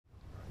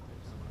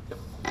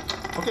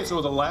Okay,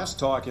 so the last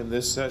talk in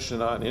this session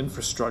on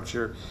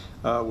infrastructure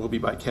will be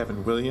by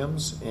Kevin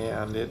Williams,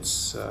 and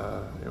it's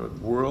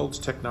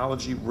World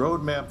Technology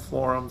Roadmap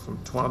Forum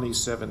from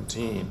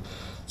 2017.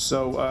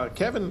 So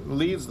Kevin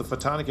leads the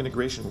Photonic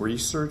Integration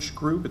Research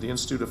Group at the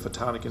Institute of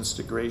Photonic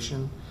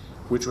Integration,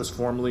 which was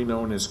formerly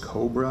known as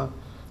COBRA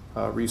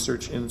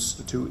Research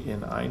Institute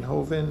in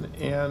Eindhoven,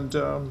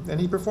 and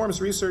he performs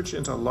research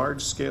into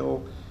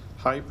large-scale,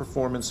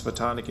 high-performance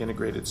photonic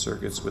integrated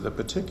circuits with a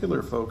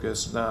particular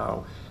focus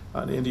now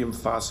on indium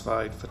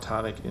phosphide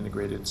photonic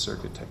integrated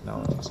circuit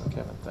technology. So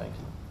Kevin, thank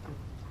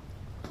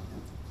you.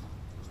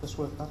 Does this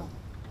work better?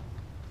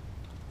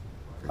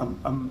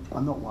 I'm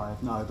not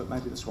wired, no, but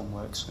maybe this one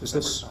works. Is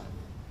this?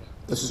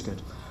 This is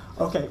good.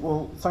 Okay,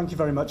 well, thank you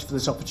very much for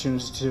this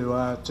opportunity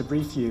to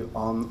brief you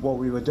on what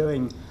we were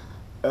doing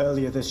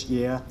earlier this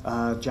year,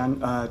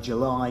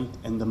 July,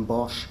 in Den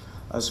Bosch,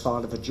 as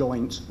part of a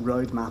joint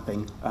road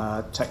mapping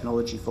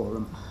technology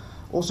forum.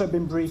 Also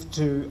been briefed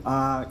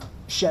to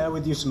share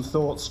with you some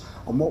thoughts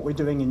on what we're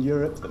doing in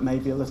Europe that may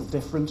be a little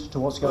different to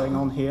what's going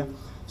on here.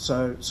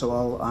 So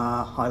I'll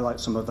highlight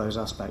some of those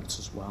aspects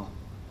as well.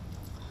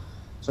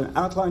 So an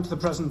outline to the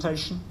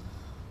presentation.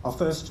 I'll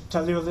first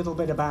tell you a little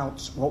bit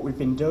about what we've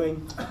been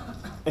doing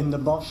in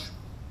Den Bosch,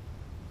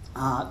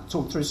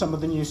 talk through some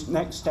of the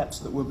next steps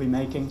that we'll be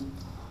making,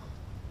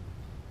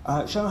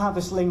 show how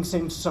this links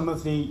into some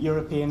of the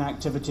European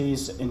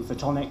activities in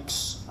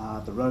photonics,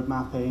 the road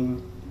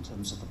mapping, in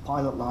terms of the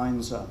pilot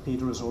lines.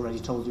 Peter has already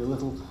told you a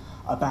little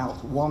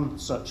about one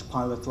such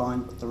pilot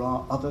line, but there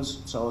are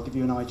others, so I'll give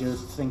you an idea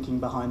of the thinking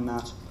behind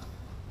that,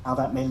 how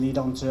that may lead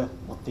on to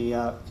what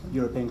the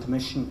European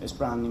Commission is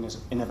branding as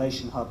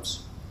innovation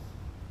hubs,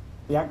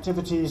 the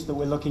activities that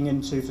we're looking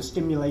into for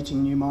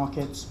stimulating new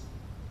markets,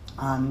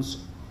 and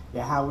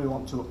how we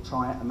want to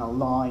try and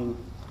align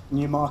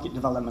new market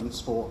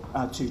developments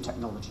to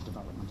technology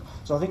development.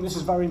 So I think this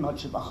is very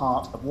much at the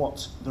heart of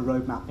what the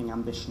road mapping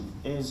ambition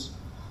is.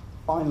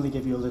 Finally,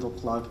 give you a little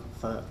plug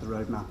for the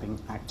road mapping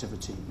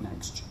activity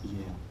next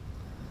year.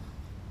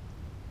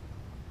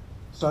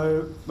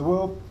 So the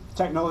World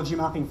Technology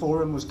Mapping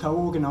Forum was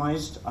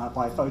co-organized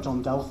by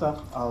Photon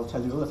Delta. I'll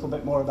tell you a little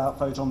bit more about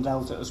Photon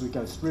Delta as we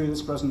go through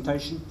this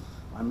presentation.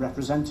 I'm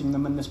representing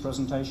them in this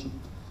presentation.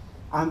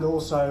 And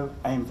also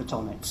AIM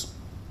Photonics.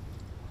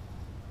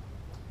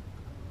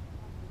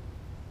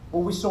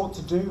 What we sought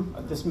to do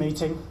at this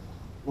meeting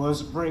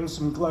was bring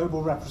some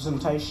global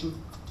representation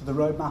to the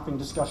road mapping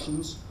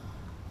discussions.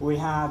 We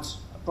had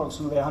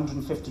approximately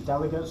 150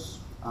 delegates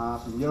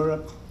from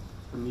Europe,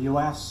 from the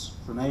US,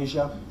 from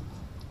Asia,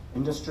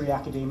 industry,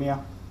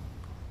 academia.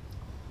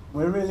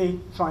 We're really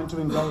trying to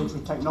engage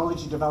with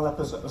technology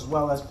developers as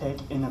well as PIC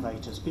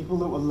innovators, people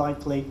that were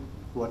likely,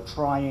 who are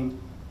trying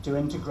to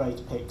integrate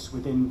PICs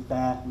within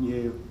their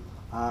new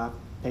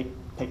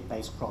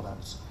PIC-based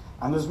products.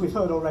 And as we've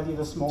heard already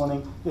this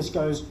morning, this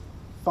goes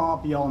far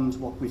beyond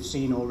what we've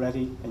seen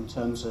already in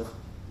terms of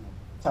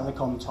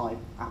telecom-type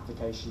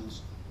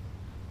applications.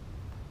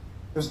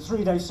 There's a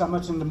 3-day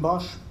summit in Den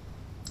Bosch.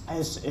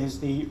 Is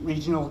the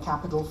regional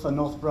capital for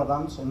North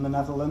Brabant in the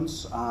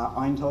Netherlands.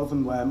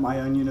 Eindhoven, where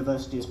my own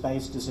university is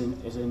based, is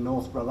in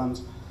North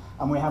Brabant.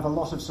 And we have a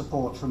lot of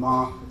support from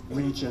our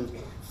region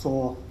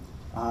for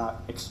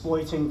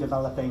exploiting,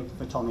 developing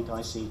photonic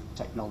IC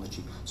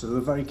technology. So we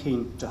were very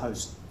keen to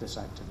host this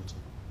activity.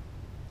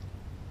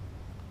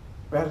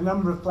 We had a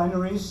number of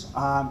plenaries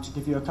to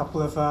give you a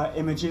couple of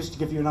images to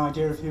give you an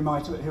idea of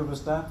who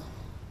was there.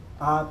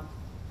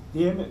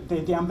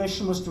 The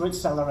ambition was to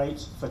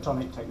accelerate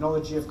photonic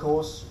technology, of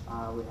course.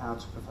 We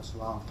had Professor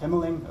Lyle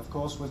Kimmerling, of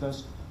course, with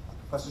us,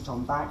 Professor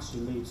Tom Bax, who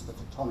leads the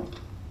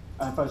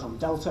Photon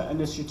Delta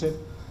initiative.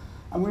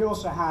 And we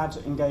also had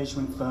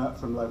engagement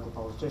from local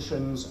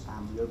politicians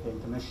and the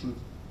European Commission.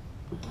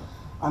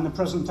 And the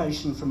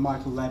presentation from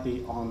Michael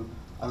Levy on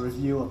a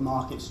review of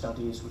market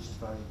studies, which is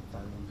very,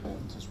 very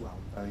important as well,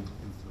 very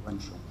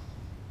influential.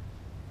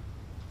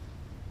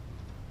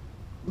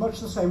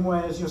 Much the same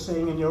way as you're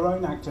seeing in your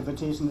own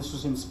activities, and this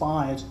was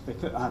inspired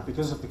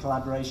because of the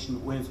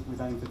collaboration with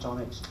AIM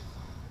Photonics,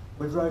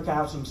 we broke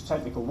out into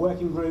technical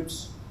working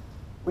groups.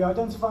 We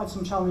identified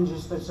some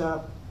challenges that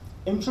are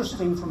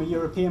interesting from a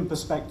European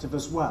perspective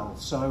as well.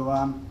 So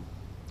I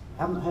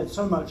haven't heard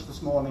so much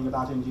this morning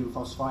about indium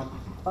phosphide.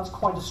 That's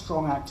quite a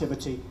strong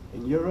activity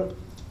in Europe,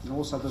 and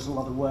also there's a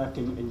lot of work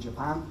in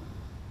Japan.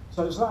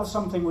 So that's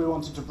something we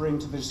wanted to bring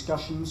to the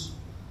discussions.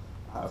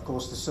 Of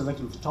course, the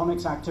silicon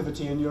photonics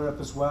activity in Europe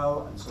as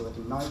well, and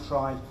silicon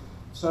nitride.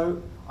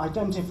 So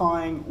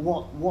identifying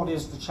what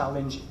is the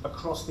challenge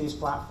across these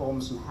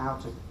platforms and how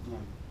to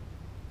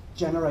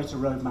generate a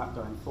roadmap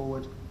going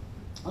forward.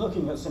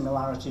 Looking at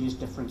similarities,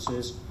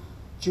 differences,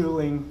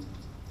 tooling,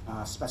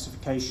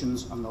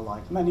 specifications and the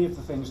like. Many of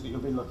the things that you'll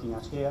be looking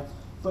at here,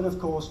 but of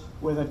course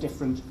with a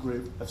different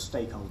group of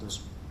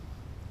stakeholders.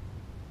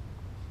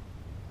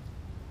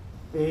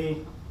 The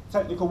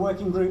technical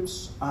working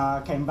groups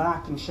came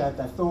back and shared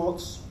their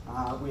thoughts.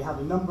 We had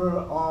a number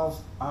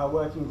of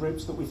working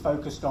groups that we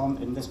focused on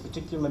in this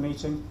particular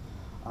meeting.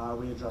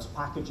 We addressed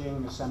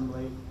packaging,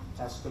 assembly,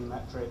 testing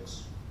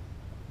metrics,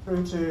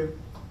 through to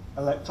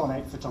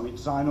electronic photonic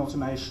design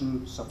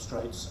automation,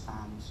 substrates,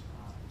 and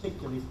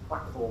particularly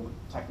platform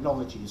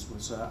technologies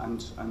was,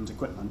 and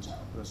equipment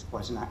was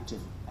quite an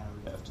active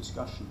area of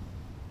discussion.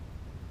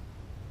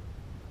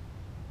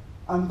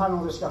 And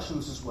panel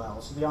discussions as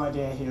well. So the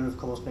idea here, of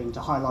course, being to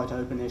highlight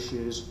open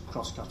issues,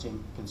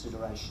 cross-cutting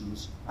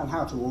considerations, and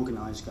how to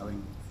organise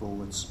going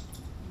forwards.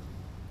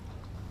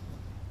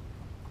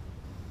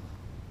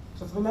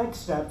 So for the next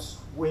steps,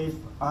 we're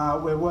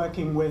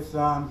working with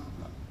an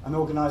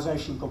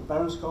organisation called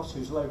Berenscott,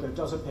 whose logo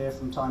does appear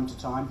from time to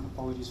time.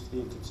 Apologies for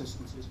the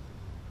inconsistencies.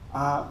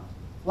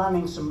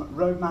 Planning some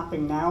road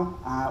mapping now.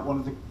 One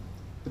of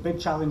the big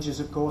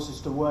challenges, of course,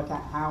 is to work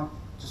out how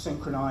to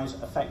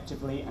synchronise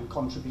effectively and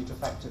contribute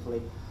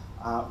effectively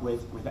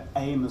with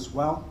AIM as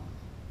well.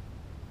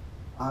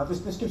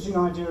 This gives you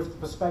an idea of the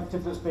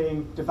perspective that's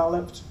being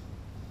developed,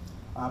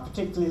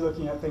 particularly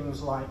looking at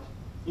things like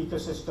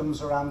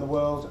ecosystems around the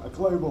world, a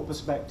global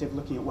perspective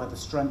looking at where the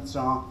strengths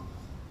are,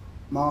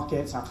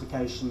 markets,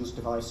 applications,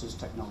 devices,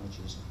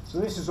 technologies. So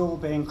this is all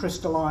being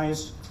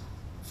crystallised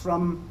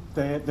from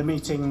the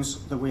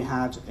meetings that we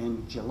had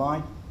in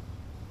July.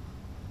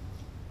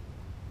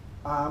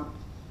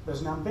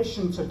 There's an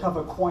ambition to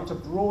cover quite a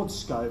broad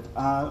scope.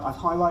 I've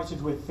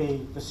highlighted with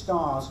the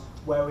stars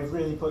where we've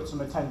really put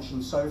some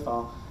attention so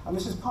far. And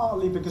this is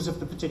partly because of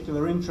the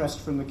particular interest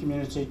from the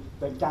community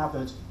that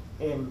gathered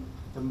in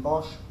Den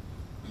Bosch.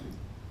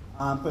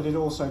 But it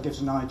also gives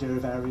an idea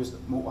of areas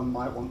that one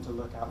might want to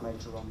look at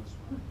later on as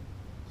well.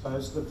 So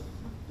as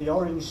the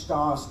orange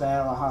stars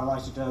there I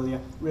highlighted earlier,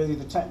 really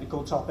the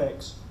technical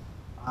topics,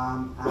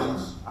 and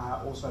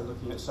also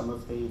looking at some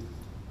of the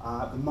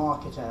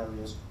market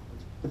areas.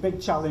 The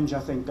big challenge, I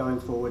think, going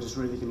forward is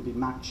really going to be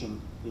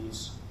matching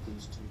these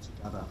two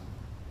together.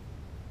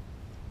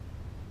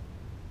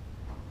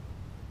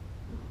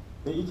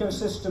 The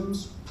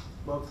ecosystems,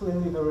 well,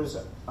 clearly there is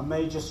a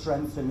major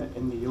strength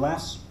in the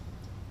US,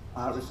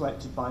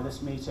 reflected by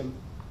this meeting.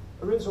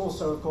 There is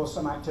also, of course,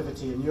 some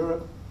activity in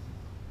Europe,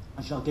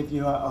 which I'll give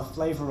you a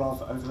flavour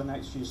of over the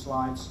next few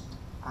slides,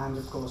 and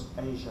of course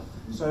Asia.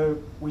 So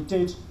we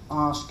did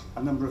ask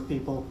a number of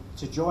people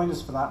to join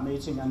us for that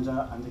meeting, and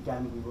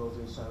again we will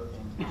do so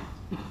in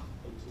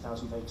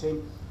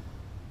 2018.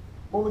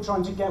 What we're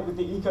trying to get with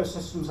the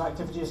ecosystems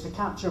activity is to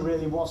capture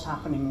really what's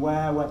happening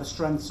where the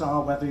strengths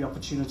are, where the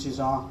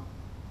opportunities are.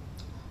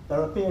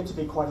 There appear to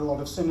be quite a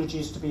lot of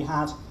synergies to be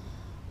had,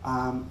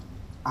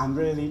 and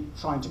really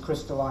trying to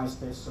crystallise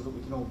this so that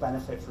we can all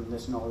benefit from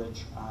this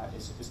knowledge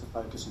is the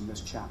focus in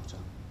this chapter.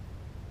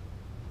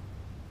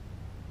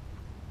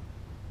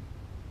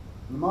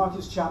 In the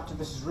markets chapter,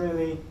 this is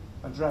really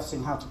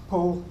addressing how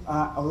to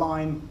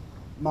align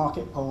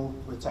market pull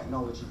with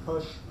technology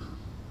push.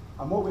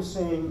 And what we're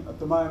seeing at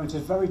the moment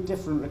is very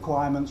different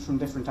requirements from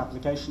different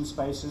application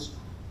spaces,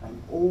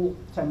 and all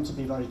tend to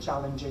be very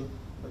challenging,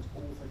 but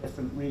all for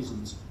different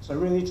reasons. So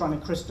really trying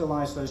to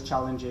crystallise those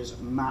challenges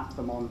and map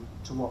them on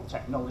to what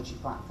technology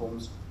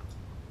platforms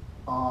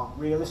are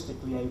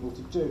realistically able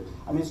to do.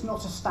 And it's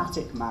not a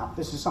static map,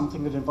 this is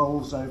something that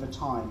evolves over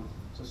time.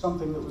 So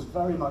something that was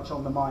very much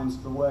on the minds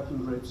of the working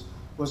groups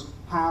was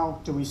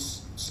how do we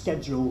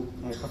schedule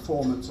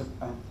performance of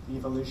the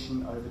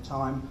evolution over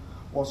time,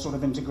 what sort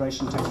of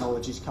integration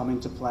technologies come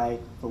into play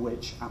for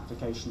which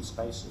application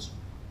spaces.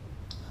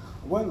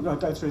 I won't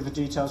go through the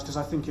details because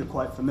I think you're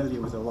quite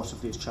familiar with a lot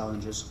of these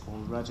challenges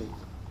already.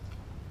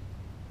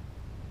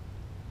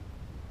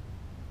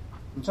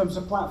 In terms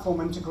of platform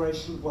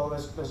integration, well,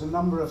 there's a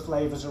number of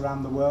flavours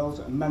around the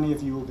world, and many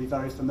of you will be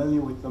very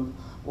familiar with them.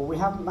 What we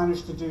haven't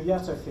managed to do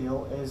yet, I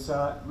feel, is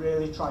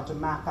really try to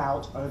map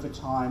out over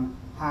time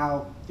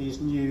how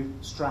these new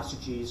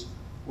strategies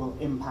will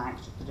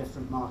impact the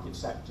different market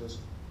sectors.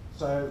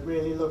 So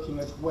really looking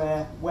at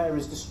where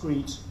is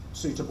discrete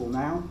suitable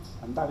now,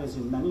 and that is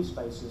in many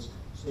spaces.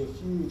 See a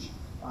huge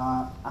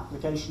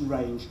application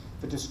range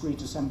for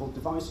discrete assembled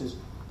devices.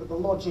 But the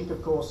logic,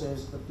 of course,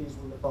 is that these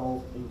will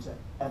evolve into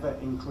ever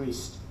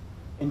increased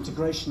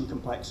integration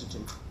complexity.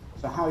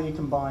 So how you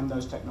combine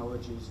those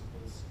technologies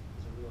is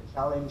a real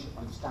challenge,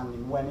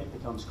 understanding when it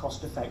becomes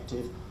cost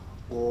effective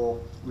or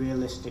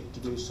realistic to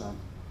do so.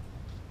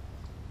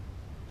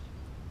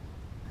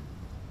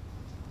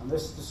 And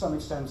this, to some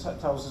extent,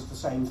 tells us the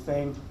same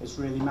thing. It's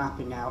really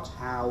mapping out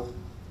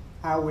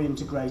how we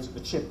integrate at the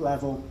chip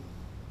level.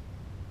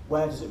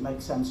 Where does it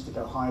make sense to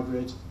go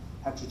hybrid,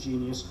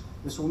 heterogeneous?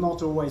 This will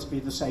not always be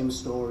the same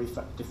story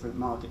for different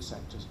market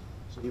sectors.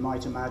 So you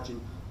might imagine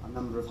a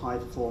number of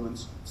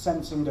high-performance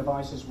sensing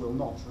devices will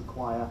not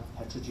require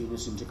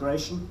heterogeneous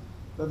integration,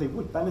 though they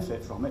would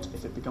benefit from it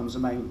if it becomes a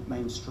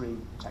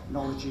mainstream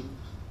technology.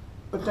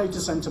 But data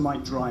center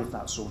might drive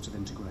that sort of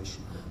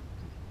integration.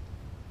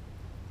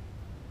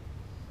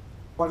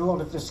 Quite a lot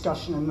of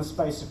discussion in the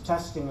space of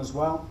testing as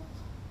well.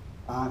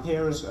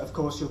 Here, of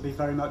course, you'll be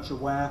very much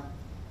aware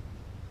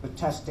that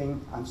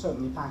testing and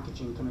certainly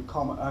packaging can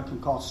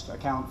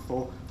account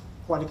for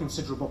quite a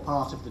considerable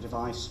part of the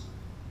device.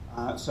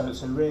 So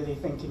really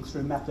thinking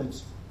through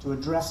methods to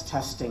address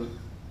testing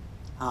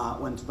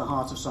went to the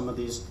heart of some of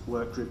these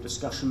work group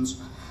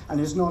discussions. And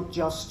it's not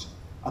just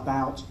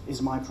about,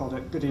 is my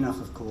product good enough,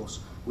 of course.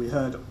 We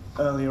heard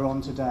earlier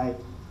on today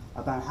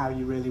about how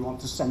you really want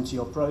to center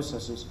your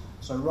processes.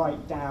 So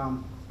right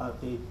down at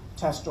the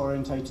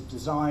test-orientated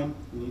design,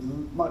 we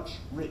need much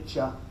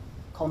richer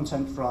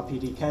content for our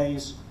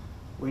PDKs.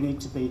 We need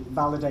to be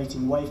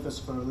validating wafers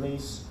for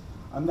release.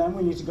 And then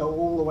we need to go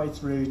all the way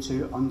through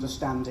to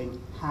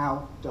understanding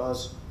how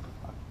does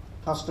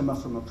a customer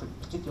from a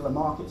particular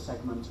market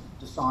segment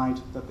decide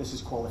that this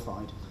is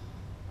qualified.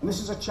 And this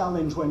is a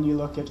challenge when you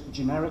look at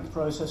generic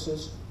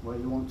processes, where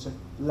you want to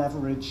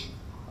leverage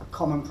a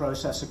common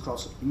process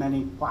across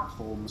many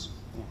platforms.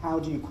 How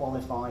do you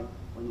qualify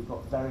when you've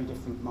got very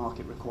different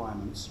market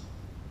requirements?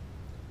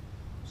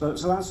 So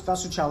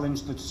that's a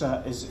challenge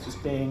that is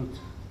being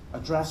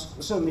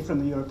addressed, certainly from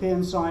the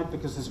European side,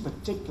 because there's a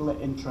particular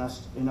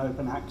interest in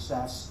open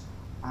access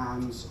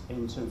and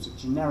in terms of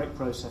generic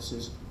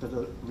processes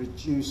that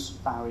reduce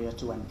barrier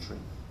to entry.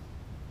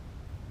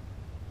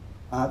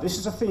 This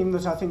is a theme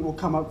that I think will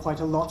come up quite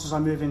a lot as I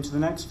move into the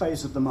next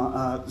phase of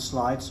the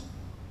slides,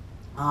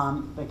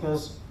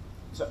 because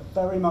it's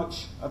very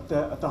much at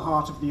the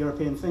heart of the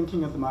European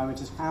thinking at the moment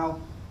is how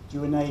do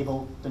you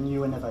enable the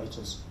new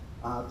innovators,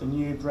 the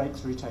new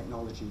breakthrough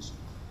technologies.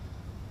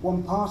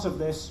 One part of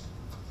this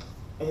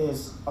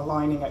is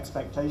aligning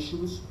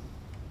expectations.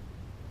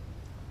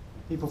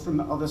 People from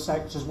other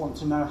sectors want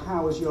to know,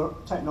 how is your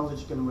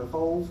technology going to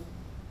evolve?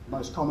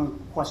 Most common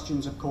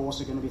questions, of course,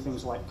 are going to be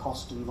things like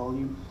cost and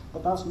volume,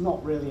 but that's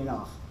not really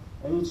enough.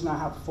 They need to know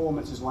how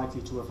performance is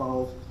likely to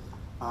evolve,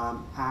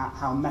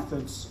 how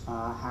methods,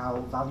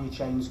 how value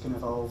chains can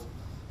evolve.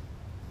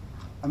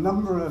 A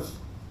number of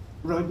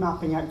road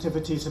mapping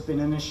activities have been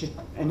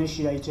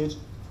initiated,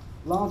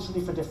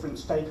 largely for different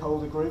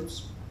stakeholder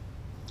groups.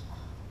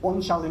 One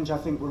challenge I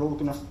think we're all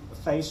going to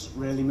face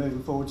really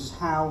moving forward is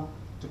how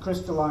to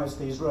crystallize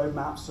these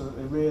roadmaps so that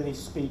they really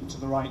speak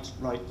to the right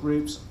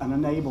groups and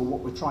enable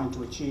what we're trying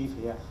to achieve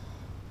here,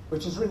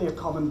 which is really a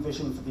common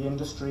vision for the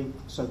industry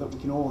so that we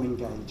can all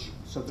engage,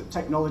 so that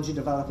technology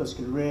developers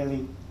can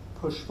really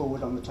push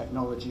forward on the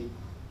technology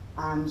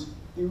and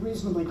be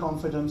reasonably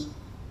confident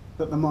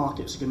that the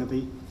markets are going to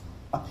be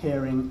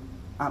appearing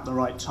at the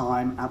right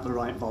time, at the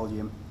right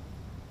volume.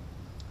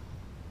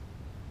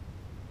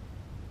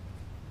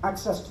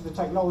 Access to the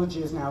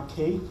technology is now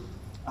key.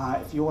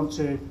 If you want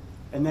to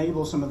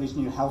enable some of these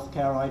new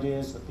healthcare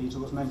ideas that Peter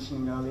was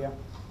mentioning earlier.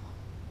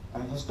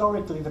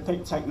 Historically, the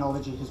PIC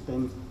technology has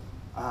been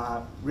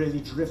really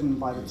driven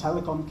by the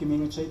telecom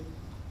community.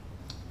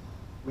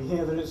 We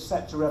hear that it's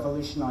set to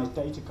revolutionize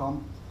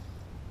datacom,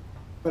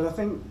 but I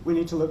think we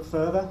need to look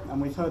further,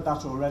 and we've heard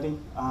that already.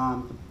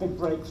 The big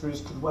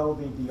breakthroughs could well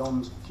be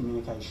beyond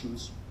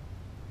communications.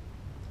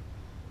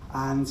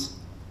 And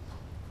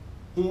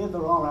here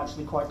there are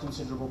actually quite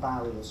considerable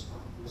barriers.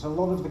 There's a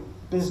lot of the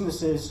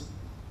businesses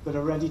that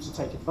are ready to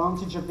take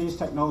advantage of these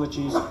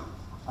technologies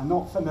are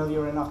not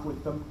familiar enough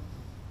with them.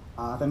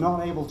 They're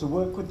not able to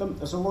work with them.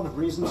 There's a lot of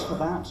reasons for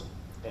that.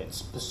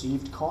 It's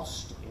perceived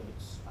cost,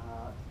 it's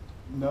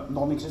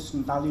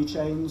non-existent value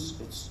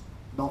chains, it's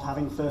not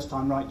having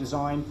first-time right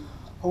design,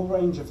 a whole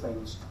range of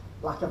things.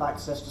 Lack of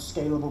access to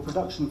scalable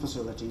production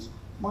facilities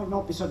might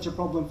not be such a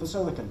problem for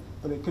silicon,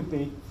 but it could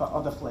be for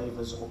other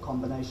flavors or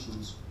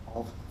combinations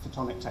of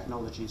photonic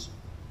technologies.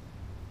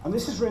 And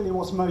this is really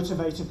what's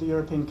motivated the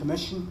European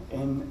Commission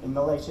in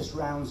the latest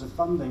rounds of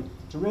funding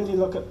to really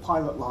look at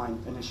pilot line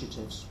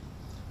initiatives.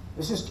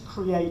 This is to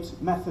create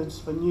methods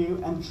for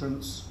new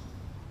entrants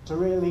to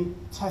really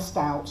test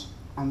out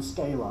and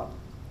scale up.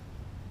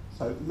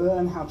 So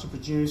learn how to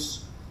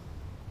produce,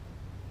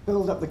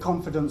 build up the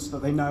confidence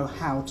that they know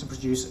how to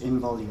produce in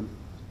volume.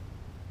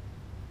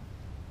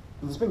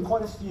 And there's been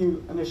quite a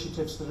few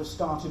initiatives that have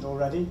started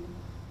already.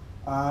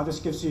 This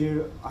gives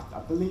you, I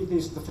believe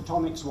these are the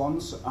Photonics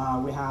ones.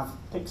 We have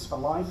PICs for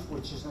Life,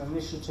 which is an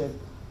initiative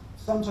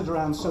centered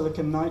around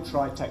silicon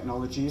nitride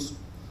technologies.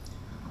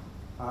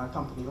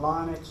 Company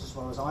Lionix, as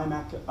well as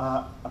IMEC,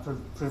 are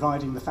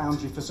providing the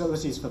foundry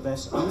facilities for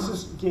this. And this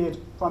is geared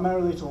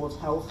primarily towards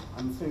health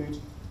and food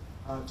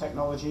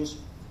technologies,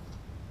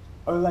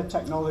 OLED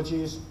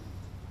technologies,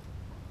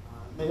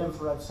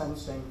 mid-infrared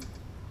sensing.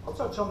 I'll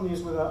touch on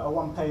these with a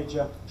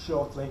one-pager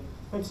shortly.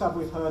 PICSAB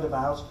we've heard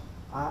about,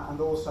 and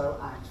also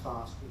act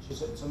fast, which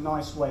is it's a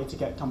nice way to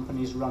get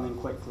companies running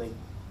quickly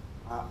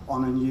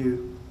on a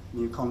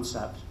new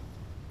concept.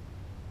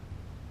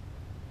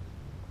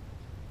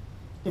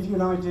 Give you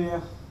an idea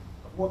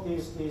of what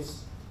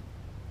these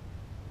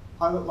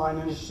pilot line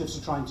initiatives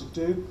are trying to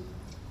do.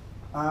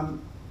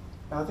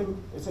 I think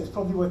it's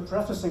probably worth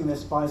prefacing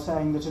this by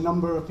saying that a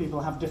number of people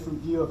have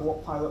different view of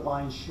what pilot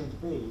lines should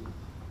be.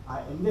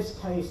 In this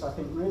case, I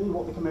think really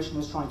what the Commission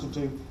is trying to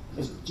do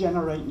is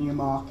generate new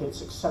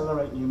markets,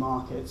 accelerate new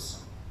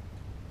markets,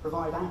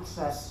 provide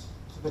access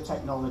to the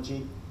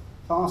technology,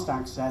 fast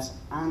access,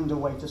 and a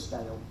way to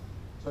scale.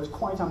 So it's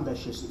quite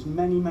ambitious. It's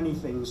many, many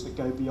things that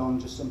go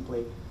beyond just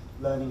simply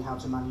learning how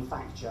to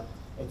manufacture.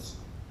 It's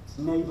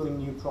enabling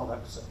new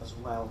products as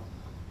well.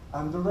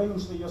 And the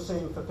range that you're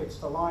seeing for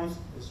Pixel Life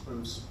is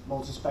from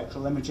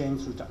multispectral imaging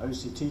through to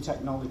OCT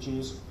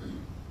technologies.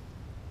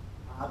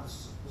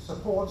 The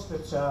support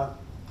that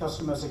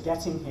customers are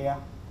getting here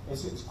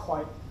is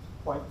quite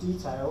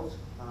detailed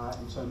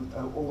in terms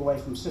all the way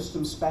from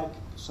system spec.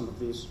 Some of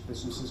these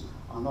businesses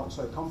are not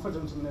so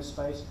confident in this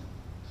space,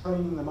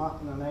 training them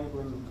up and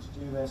enabling them to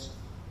do this,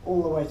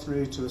 all the way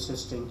through to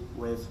assisting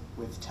with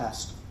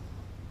test.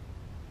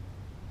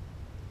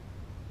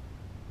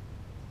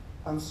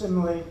 And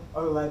similarly,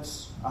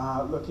 OLEDs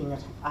looking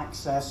at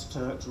access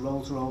to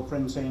roll-to-roll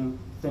printing,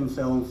 thin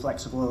film,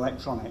 flexible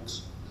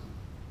electronics.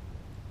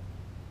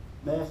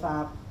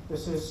 Merfab,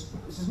 this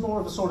is more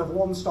of a sort of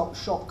one-stop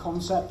shop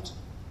concept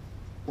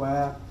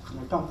where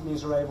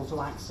companies are able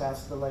to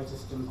access the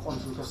latest in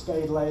quantum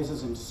cascade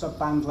lasers, into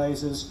subband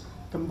lasers,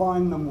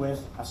 combine them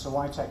with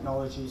SOI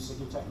technology,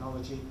 SiGe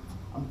technology,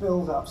 and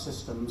build up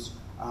systems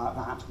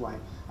that way.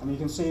 And you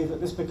can see that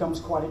this becomes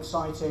quite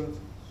exciting.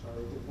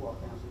 Sorry, I did walk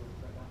out a little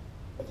bit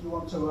there. If you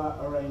want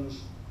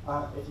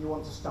to if you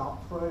want to start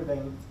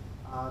probing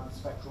the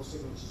spectral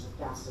signatures of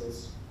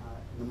gases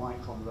in the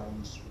micron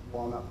range,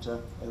 1 up to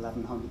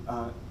 11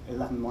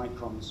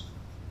 microns.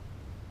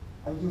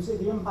 And you can see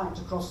the impact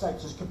across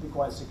sectors could be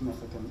quite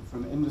significant,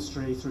 from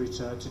industry through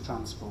to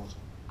transport.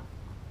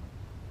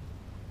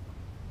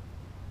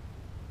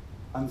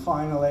 And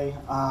finally,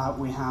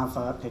 we have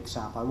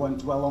PixApp. I won't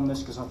dwell on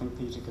this because I think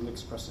Peter can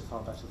express it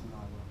far better than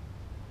I will.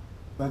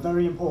 But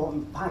very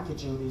important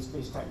packaging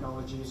these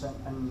technologies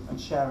and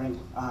sharing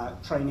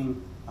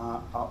training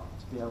up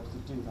to be able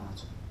to do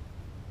that.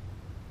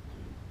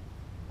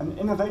 An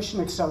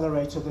innovation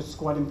accelerator that's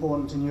quite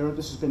important in Europe.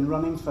 This has been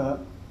running for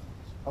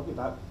probably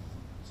about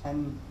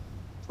 10,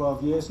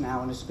 12 years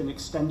now, and it's been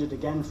extended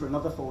again for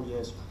another 4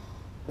 years.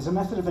 Is a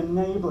method of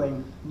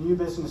enabling new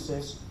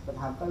businesses that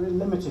have very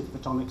limited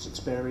photonics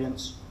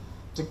experience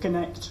to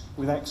connect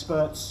with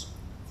experts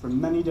from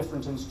many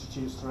different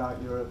institutes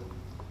throughout Europe.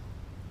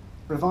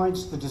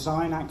 Provides the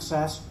design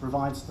access,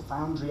 provides the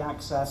foundry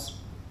access.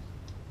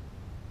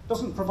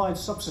 Doesn't provide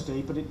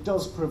subsidy, but it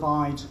does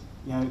provide,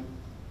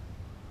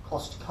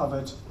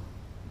 cost-covered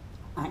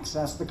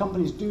access. The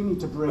companies do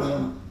need to bring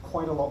in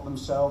quite a lot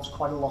themselves,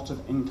 quite a lot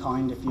of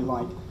in-kind, if you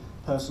like,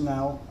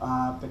 personnel,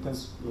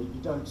 because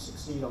you don't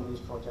succeed on these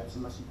projects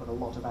unless you put a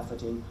lot of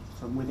effort in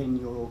from within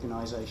your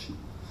organisation.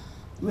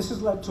 And this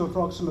has led to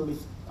approximately,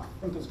 I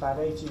think it's about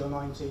 80 or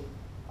 90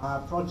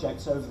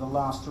 projects over the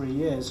last 3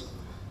 years,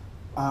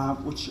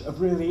 which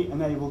have really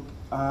enabled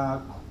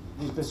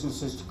these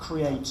businesses to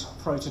create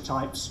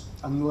prototypes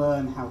and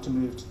learn how to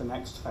move to the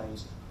next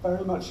phase.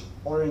 Very much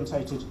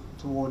orientated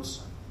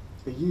towards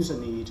the user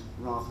need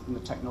rather than the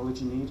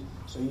technology need.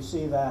 So you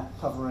see there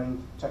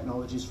covering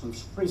technologies from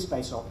free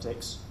space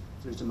optics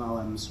through to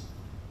modems.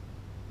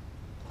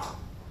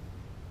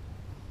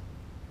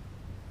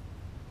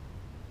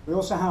 We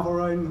also have our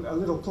own, a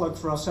little plug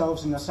for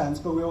ourselves in a sense,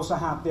 but we also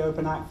have the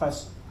open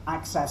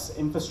access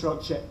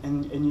infrastructure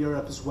in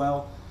Europe as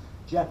well.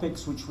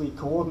 JEPIX, which we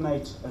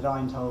coordinate at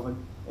Eindhoven,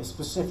 is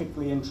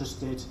specifically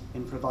interested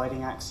in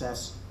providing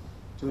access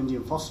to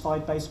indium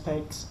phosphide-based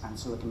PICs and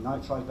silicon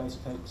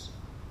nitride-based PICs.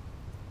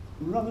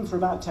 Running for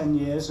about 10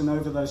 years, and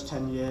over those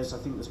 10 years, I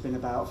think there's been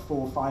about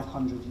 400 or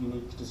 500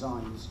 unique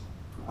designs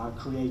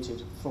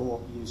created for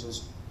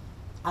users.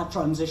 Our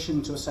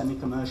transition to a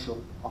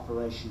semi-commercial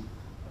operation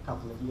a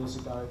couple of years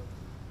ago.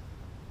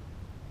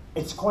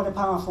 It's quite a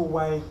powerful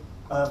way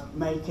of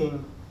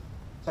making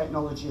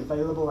technology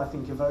available. I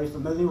think you're very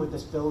familiar with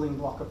this building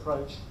block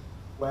approach,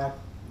 where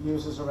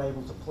users are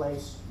able to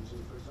place,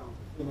 using, for example,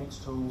 Phoenix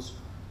tools,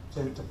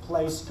 to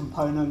place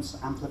components,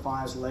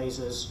 amplifiers,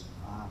 lasers,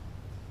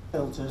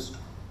 filters,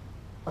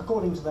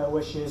 according to their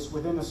wishes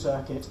within a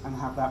circuit and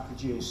have that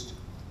produced.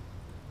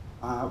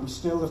 We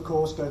still, of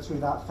course, go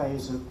through that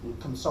phase of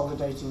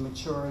consolidating,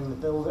 maturing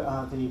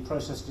the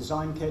process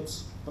design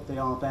kits, but they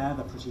are there,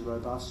 they're pretty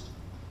robust.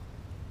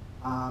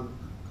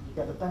 You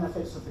get the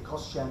benefits of the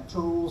cost-shared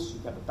tools, you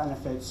get the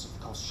benefits of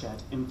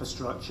cost-shared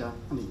infrastructure,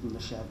 and even the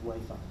shared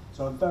wafer.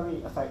 So a very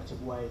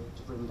effective way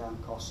to bring down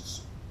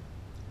costs.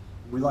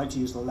 We like to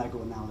use the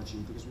Lego analogy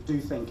because we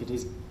do think it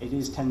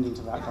is tending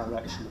to that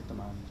direction at the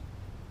moment.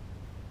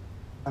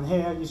 And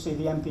here you see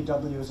the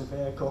MPW as a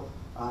vehicle.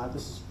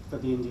 This is for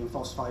the indium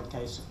phosphide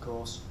case, of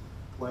course,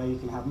 where you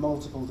can have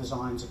multiple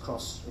designs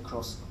across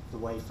the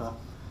wafer.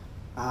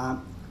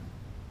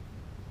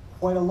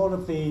 Quite a lot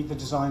of the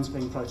designs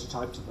being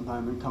prototyped at the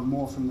moment come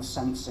more from the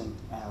sensing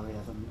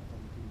area than the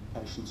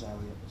communications area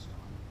at this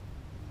time.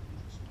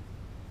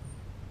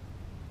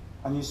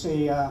 And you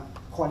see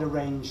quite a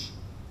range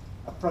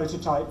of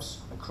prototypes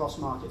across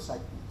market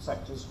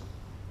sectors.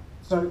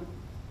 So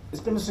it's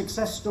been a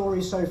success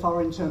story so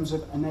far in terms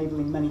of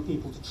enabling many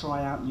people to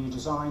try out new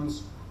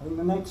designs. I think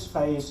the next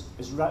phase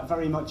is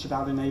very much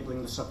about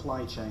enabling the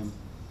supply chain.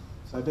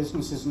 So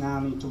businesses now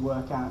need to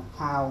work out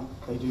how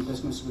they do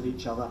business with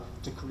each other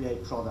to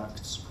create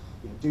products.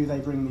 Do they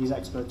bring these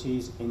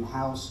expertise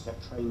in-house, get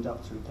trained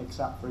up through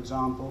PixApp, for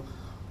example,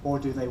 or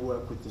do they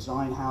work with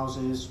design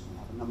houses? We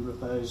have a number of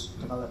those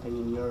developing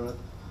in Europe.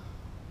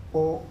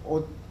 Or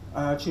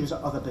choose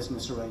other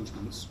business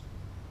arrangements.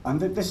 And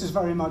this is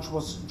very much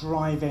what's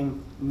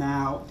driving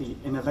now the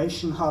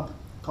innovation hub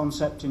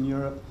concept in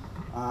Europe.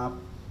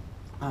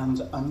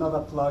 And another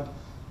plug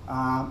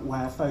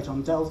where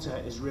Photon Delta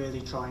is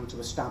really trying to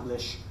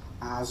establish,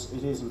 as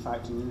it is in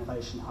fact an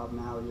innovation hub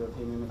now, a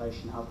European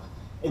innovation hub,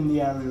 in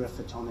the area of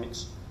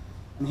photonics.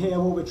 And here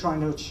what we're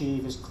trying to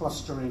achieve is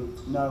clustering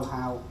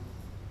know-how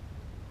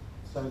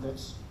so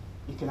that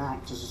you can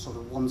act as a sort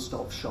of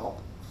one-stop shop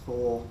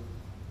for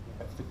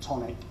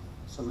photonic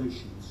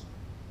solutions.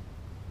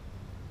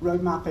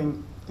 Road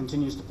mapping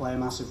continues to play a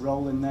massive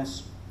role in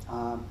this.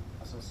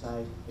 As I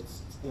say,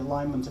 it's the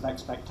alignment of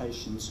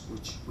expectations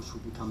which will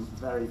become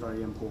very,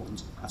 very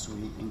important as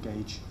we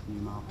engage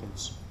new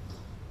markets.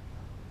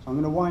 So I'm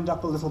going to wind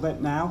up a little bit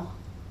now.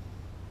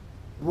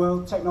 The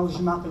World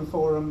Technology Mapping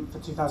Forum for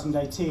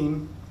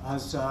 2018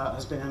 has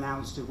been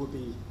announced. It will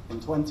be in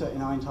Twente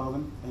in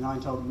Eindhoven. In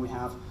Eindhoven we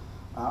have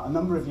a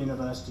number of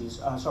universities,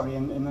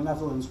 in the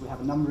Netherlands we have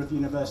a number of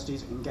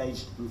universities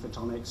engaged in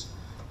photonics.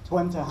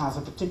 Twente has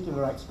a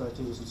particular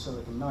expertise in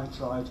silicon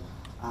nitride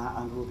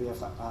and will be a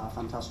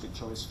fantastic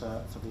choice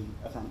for the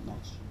event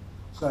next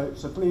year.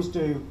 So please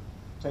do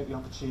take the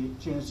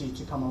opportunity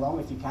to come along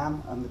if you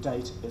can, and the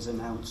date is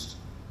announced.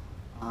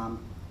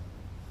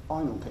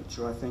 Final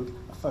picture, I think,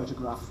 a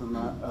photograph from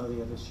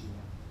earlier this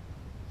year.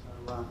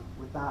 So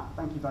with that,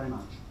 thank you very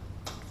much.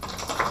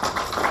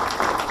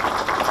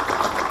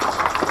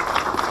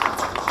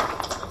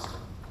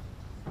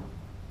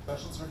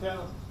 Questions for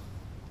Kevin?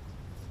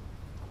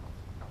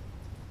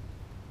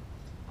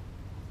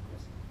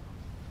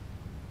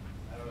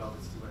 I don't know if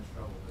it's too much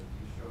trouble, but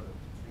you showed a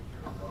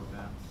picture of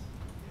roadmaps.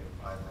 You have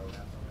 5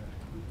 roadmaps already.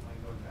 Would you mind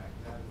going back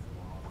to that? It's a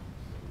long,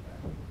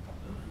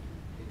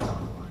 it's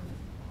online.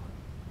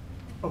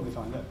 Probably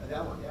find it.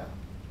 That one, yeah.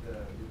 In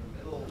the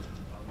middle,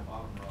 on the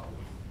bottom row,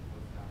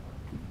 what's that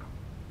one?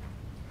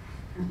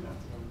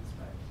 That's the one that's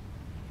right.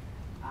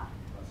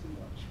 That's in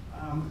Dutch.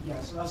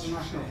 Yeah, so that's a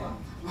national plan.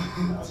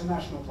 That's a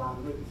national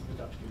plan written for the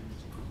Dutch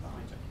community, the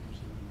high-tech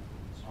community.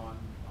 On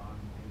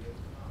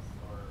English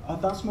or?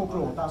 That's more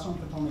broad. That's on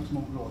photonics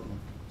more broadly.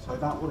 So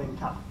that will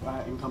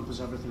encompass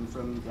everything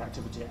from the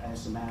activity at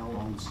ASML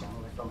on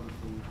stellar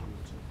lithography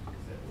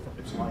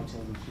to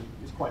lighting.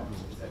 It's quite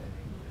broad.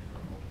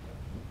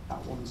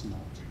 That one's not.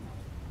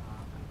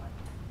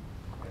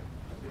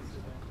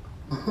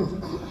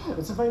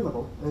 It's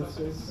available. It's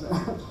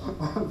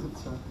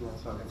yeah,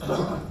 sorry.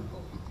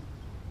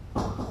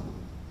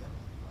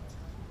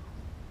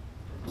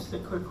 Just a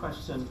quick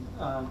question.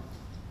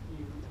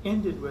 You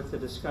ended with the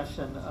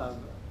discussion of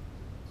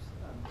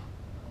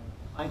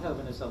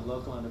Eindhoven as a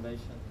local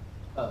innovation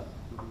hub.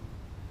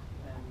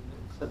 And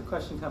so the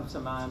question comes to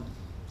mind,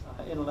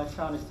 in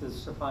electronics, the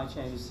supply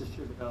chain is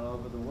distributed all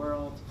over the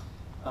world.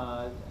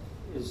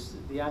 Is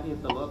the idea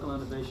of the local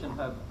innovation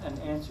hub an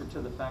answer to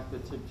the fact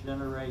that to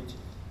generate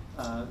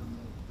the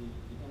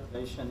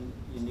innovation,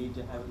 you need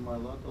to have it more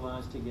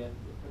localized to get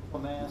critical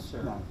mass?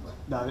 Or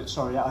no,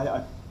 sorry,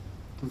 I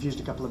confused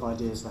a couple of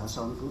ideas there,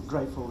 so I'm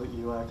grateful that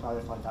you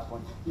clarified that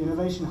point. The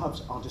innovation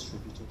hubs are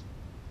distributed.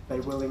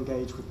 They will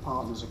engage with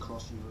partners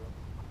across Europe,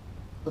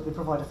 but they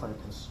provide a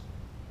focus.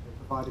 They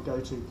provide a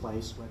go-to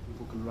place where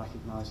people can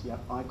recognise, yeah,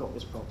 I've got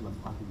this problem,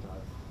 I can go,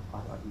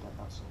 I can get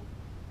that solved.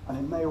 And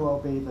it may well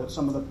be that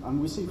some of the,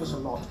 and we see this a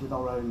lot with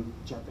our own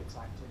JEPIX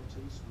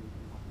activities. We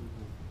have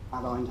people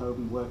at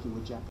Eindhoven working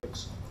with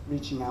JEPIX,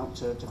 reaching out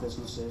to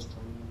businesses,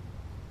 training them.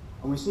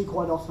 And we see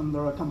quite often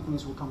there are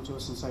companies who will come to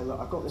us and say, look,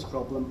 I've got this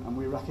problem, and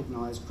we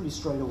recognise pretty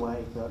straight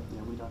away that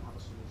we don't have a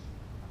solution.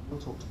 And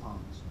we'll talk to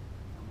partners.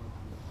 And we'll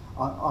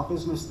handle it. Our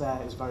business there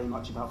is very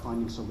much about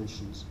finding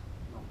solutions,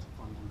 not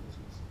finding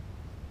business.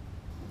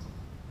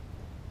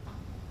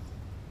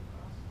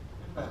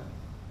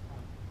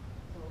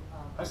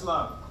 Thanks a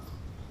lot.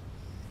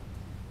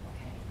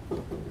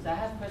 Okay. So I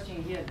have a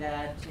question here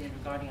that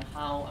regarding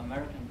how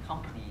American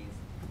companies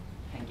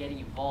can get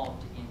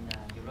involved in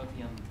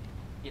European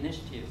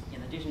initiatives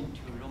in addition to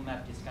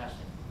roadmap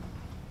discussion.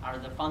 Are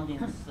the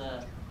fundings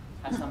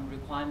have some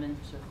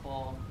requirements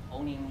for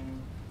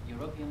owning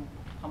European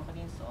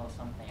companies or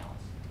something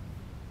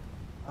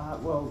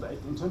else? Well,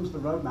 in terms of the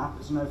roadmap,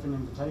 it's an open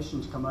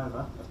invitation to come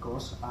over, of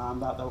course.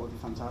 That would be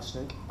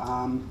fantastic.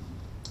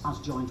 As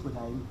joined with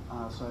AIM,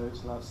 so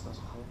that's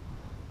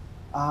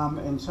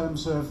clear. In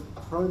terms of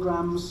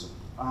programs,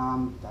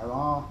 there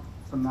are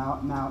from now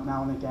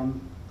and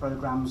again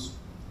programs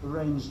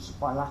arranged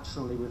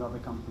bilaterally with other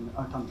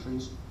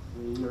countries.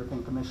 The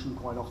European Commission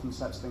quite often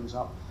sets things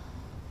up.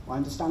 My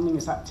understanding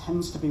is that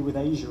tends to be with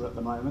Asia at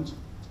the moment.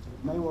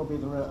 It may well be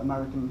there are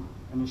American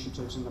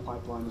initiatives in the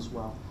pipeline as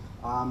well.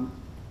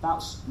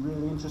 That's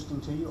really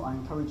interesting to you. I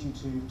encourage you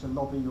to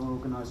lobby your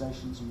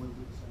organisations, and we'll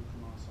do the same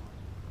from our side.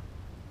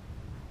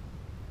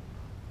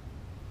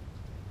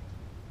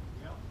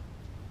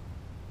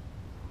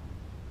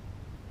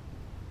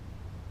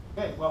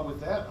 Okay, well, with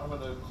that, I'm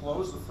going to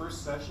close the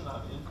first session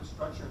on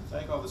infrastructure and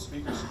thank all the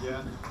speakers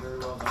again. Very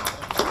well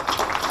done.